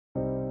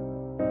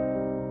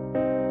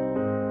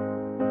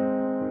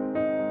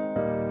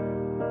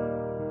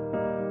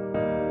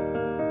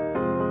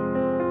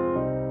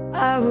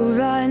will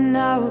run,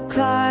 I will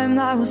climb,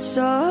 I will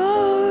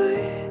soar.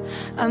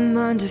 I'm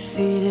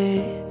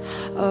undefeated,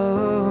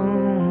 oh.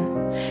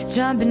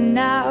 Jumping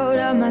out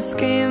of my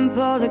skin,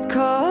 pull the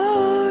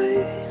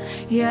cord.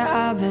 Yeah,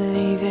 I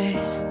believe it.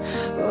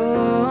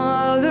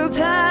 Oh, the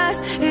past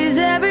is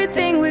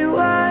everything we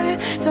were.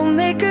 Don't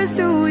make us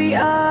who we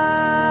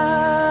are.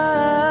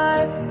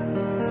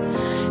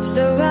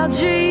 So I'll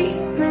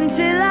dream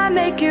until I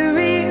make it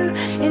real,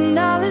 and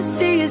all I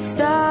see is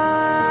stars.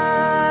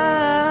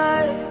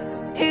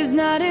 It's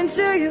not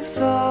until you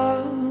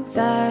fall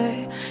that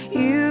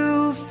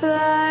you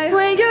fly.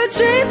 When your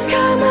dreams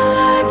come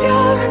alive,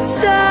 you're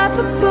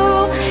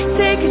unstoppable.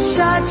 Take a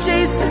shot,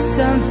 chase the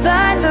sun,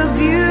 find the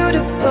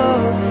beautiful.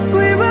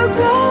 We will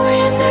glow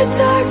in the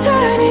dark,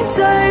 turning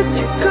dust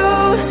to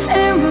gold,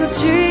 and we'll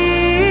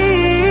dream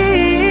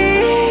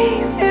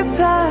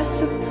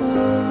impossible.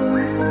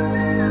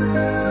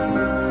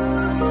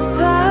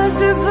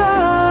 Possible.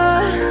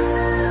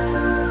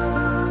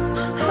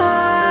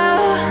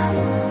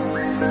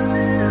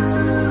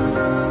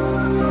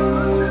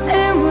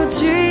 And we'll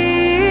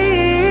dream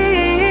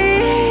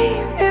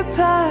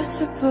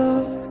impossible.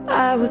 I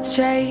will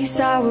chase,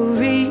 I will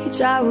reach,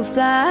 I will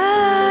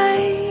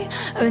fly,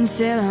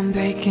 until I'm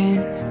breaking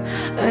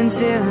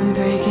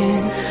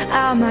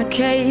out my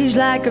cage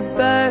like a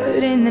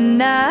bird in the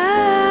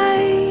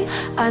night.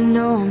 I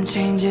know I'm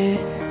changing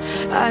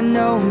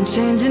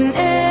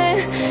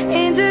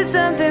into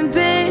something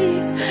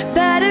big,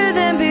 better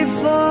than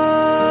before.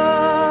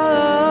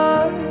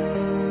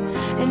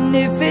 And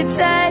if it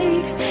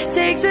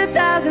takes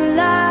 1,000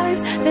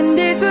 lives, then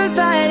it's worth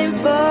fighting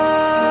for.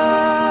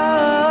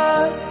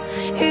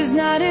 It's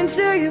not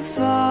until you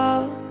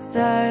fall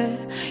that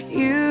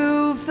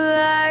you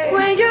fly.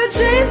 When your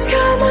dreams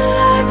come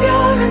alive,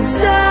 you're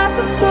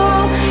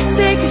unstoppable.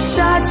 Take a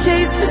shot,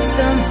 chase the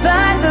sun,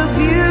 find the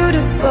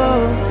beautiful.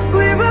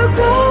 We will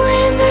go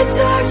in the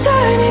dark,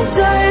 turning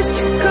dust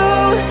to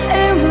gold,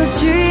 and we'll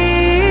dream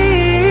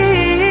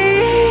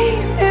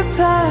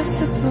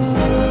impossible.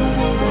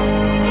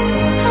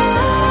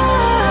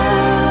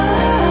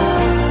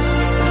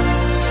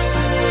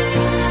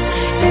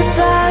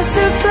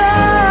 Impossible.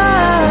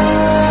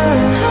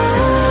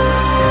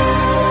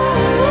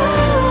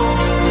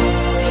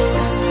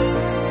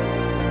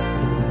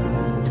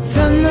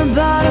 From the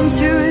bottom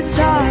to the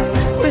top,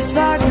 we're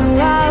sparking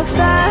wild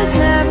fast.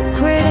 Never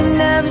quit and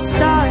never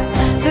stop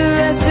the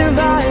rest of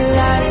our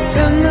lives.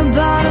 From the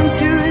bottom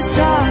to the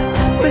top,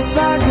 we're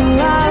sparking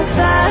wild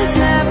fast.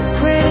 Never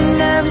quit and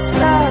never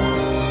stop.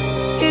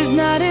 It's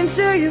not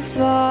until you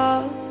fall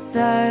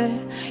that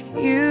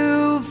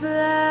you fly.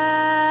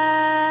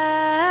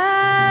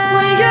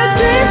 When your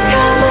dreams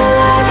come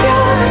alive,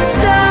 you're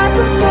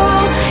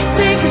unstoppable.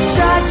 Take a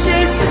shot,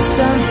 chase the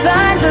sun,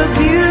 find the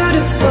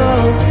beautiful.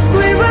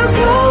 We will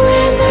go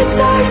in the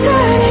dark,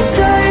 turning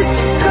dust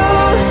to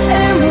gold,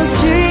 and we'll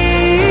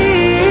dream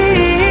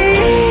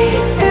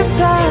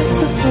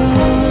impossible.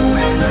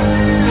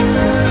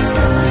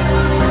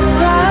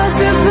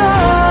 Possible.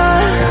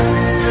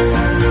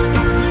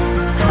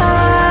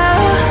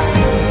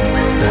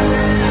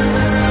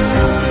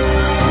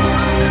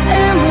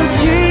 And we'll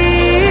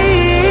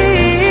dream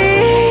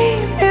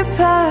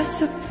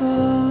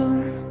impossible.